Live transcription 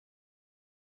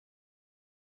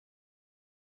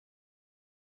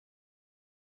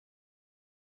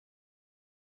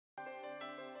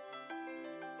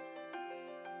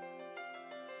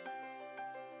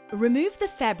Remove the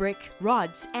fabric,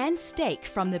 rods and stake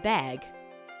from the bag.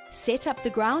 Set up the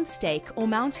ground stake or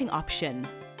mounting option.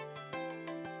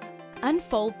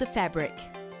 Unfold the fabric.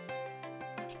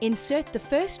 Insert the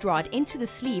first rod into the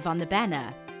sleeve on the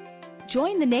banner.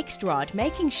 Join the next rod,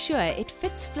 making sure it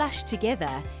fits flush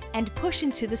together, and push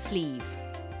into the sleeve.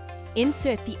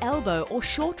 Insert the elbow or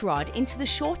short rod into the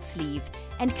short sleeve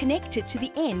and connect it to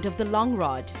the end of the long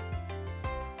rod.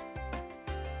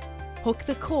 Hook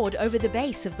the cord over the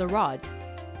base of the rod.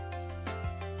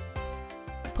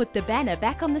 Put the banner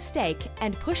back on the stake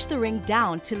and push the ring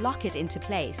down to lock it into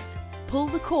place. Pull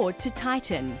the cord to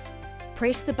tighten.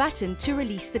 Press the button to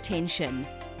release the tension.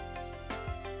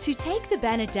 To take the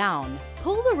banner down,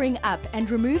 pull the ring up and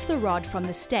remove the rod from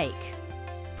the stake.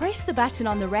 Press the button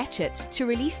on the ratchet to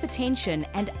release the tension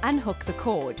and unhook the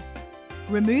cord.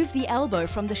 Remove the elbow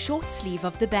from the short sleeve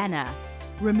of the banner.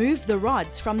 Remove the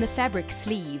rods from the fabric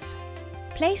sleeve.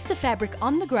 Place the fabric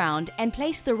on the ground and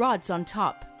place the rods on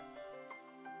top.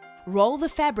 Roll the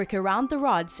fabric around the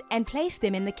rods and place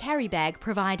them in the carry bag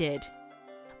provided.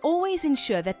 Always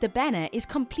ensure that the banner is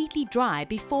completely dry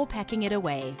before packing it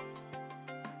away.